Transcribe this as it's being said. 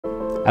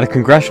At a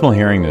congressional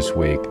hearing this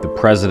week, the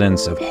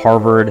presidents of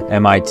Harvard,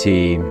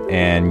 MIT,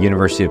 and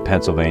University of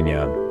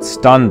Pennsylvania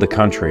stunned the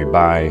country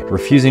by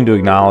refusing to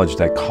acknowledge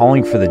that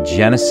calling for the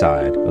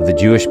genocide of the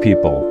Jewish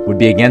people would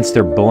be against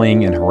their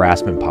bullying and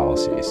harassment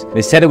policies.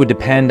 They said it would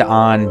depend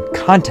on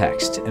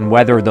context and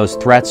whether those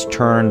threats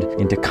turned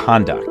into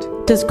conduct.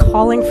 Does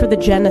calling for the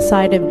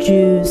genocide of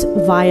Jews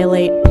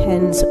violate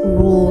Penn's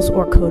rules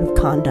or code of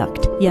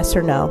conduct? Yes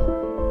or no?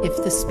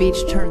 If the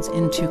speech turns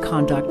into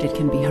conduct, it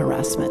can be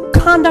harassment.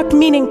 Conduct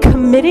meaning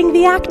committing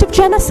the act of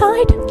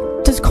genocide?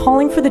 Does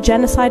calling for the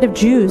genocide of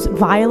Jews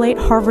violate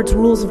Harvard's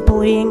rules of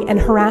bullying and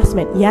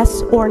harassment?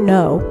 Yes or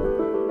no?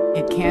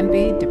 It can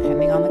be,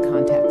 depending on the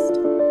context.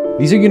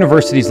 These are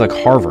universities like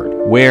Harvard,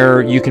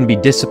 where you can be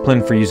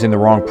disciplined for using the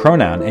wrong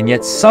pronoun, and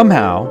yet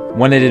somehow,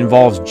 when it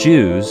involves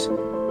Jews,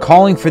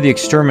 calling for the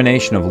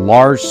extermination of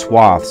large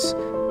swaths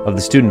of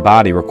the student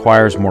body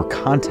requires more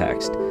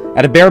context.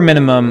 At a bare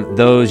minimum,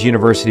 those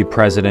university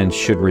presidents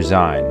should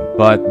resign,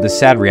 but the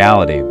sad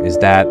reality is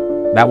that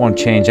that won't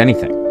change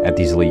anything at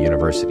these elite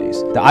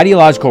universities. The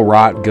ideological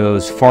rot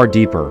goes far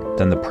deeper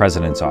than the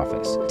president's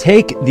office.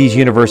 Take these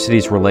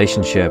universities'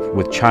 relationship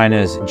with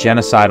China's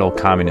genocidal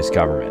communist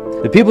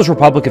government. The People's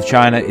Republic of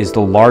China is the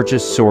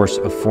largest source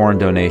of foreign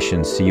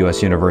donations to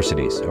U.S.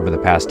 universities over the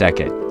past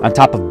decade. On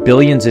top of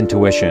billions in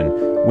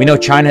tuition, we know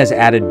China has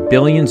added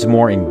billions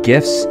more in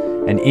gifts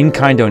and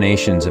in-kind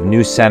donations of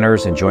new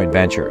centers and joint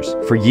ventures.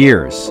 For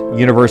years,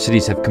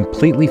 universities have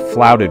completely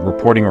flouted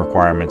reporting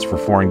requirements for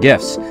foreign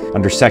gifts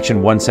under Section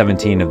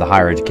 117 of the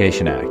Higher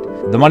Education Act.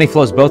 The money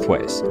flows both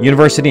ways.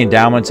 University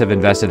endowments have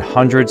invested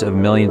hundreds of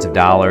millions of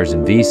dollars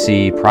in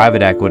VC,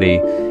 private equity,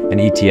 and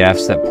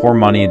ETFs that pour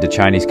money into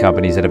Chinese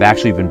companies that have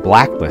actually been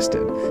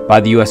blacklisted by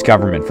the U.S.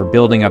 government for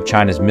building up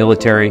China's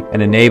military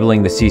and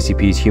enabling the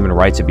CCP's human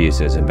rights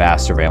abuses and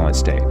vast surveillance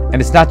state. And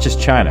it's not just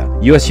China.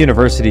 U.S.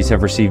 universities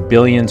have received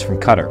billions from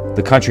Qatar,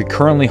 the country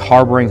currently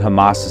harboring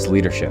Hamas's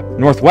leadership.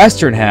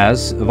 Northwestern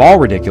has, of all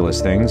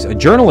ridiculous things, a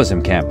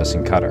journalism campus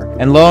in Qatar.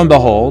 And lo and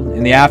behold,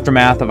 in the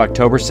aftermath of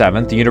October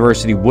 7th, the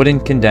university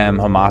wouldn't condemn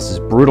Hamas's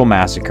brutal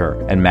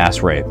massacre and mass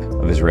rape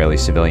of Israeli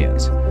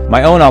civilians.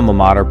 My own alma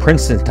mater,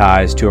 Princeton's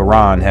ties to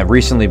Iran, have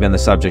recently been the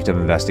subject of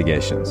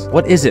investigations.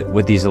 What is it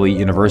with these elite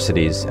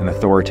universities and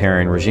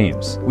authoritarian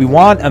regimes? We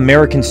want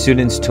American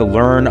students to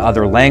learn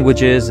other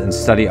languages and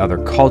study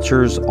other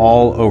cultures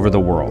all over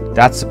the world.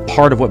 That's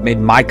part of what made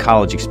my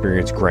college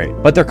experience great.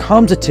 But there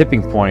comes a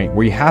tipping point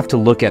where you have to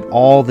look at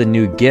all the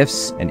new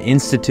gifts and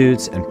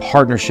institutes and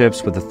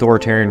partnerships with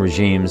authoritarian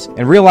regimes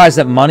and realize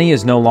that money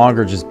is no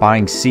longer just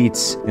buying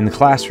seats in the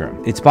classroom.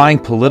 It's buying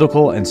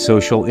political and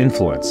social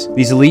influence.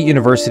 These elite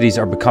universities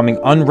are becoming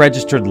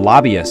unregistered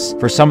lobbyists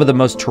for some of the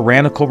most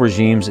tyrannical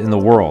regimes in the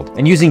world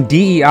and using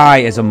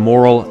DEI as a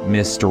moral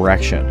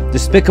misdirection.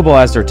 Despicable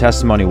as their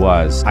testimony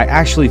was, I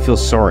actually feel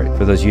sorry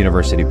for those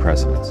university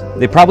presidents.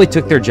 They probably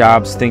took their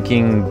jobs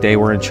thinking they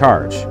were in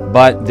charge,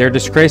 but their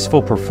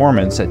disgraceful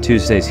performance at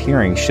Tuesday's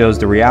hearing shows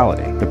the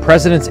reality. The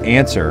president's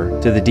answer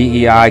to the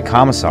DEI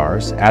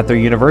commissars at their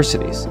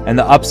universities and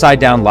the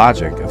upside-down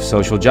logic of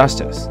social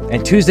justice.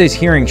 And Tuesday's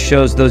hearing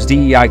shows those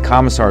DEI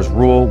commissars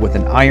rule with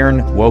an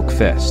iron, woke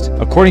fist.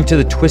 According to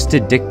the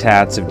twisted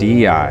diktats of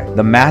DEI,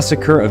 the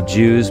massacre of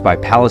Jews by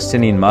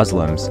Palestinian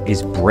Muslims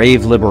is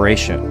brave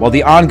liberation, while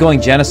the ongoing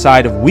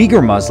genocide of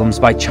Uyghur Muslims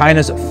by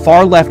China's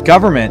far-left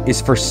government is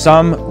for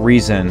some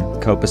reason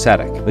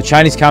copacetic. The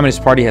Chinese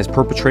Communist Party has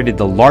perpetrated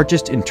the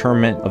largest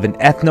internment of an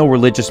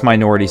ethno-religious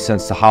minority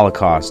since the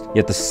Holocaust,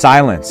 yet the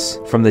silence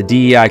from the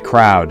DEI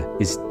crowd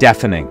is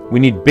deafening. We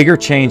need bigger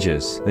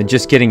changes than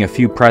just getting a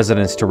few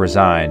presidents to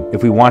resign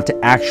if we want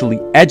to actually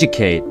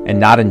educate and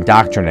not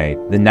indoctrinate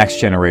the next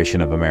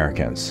generation of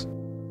Americans.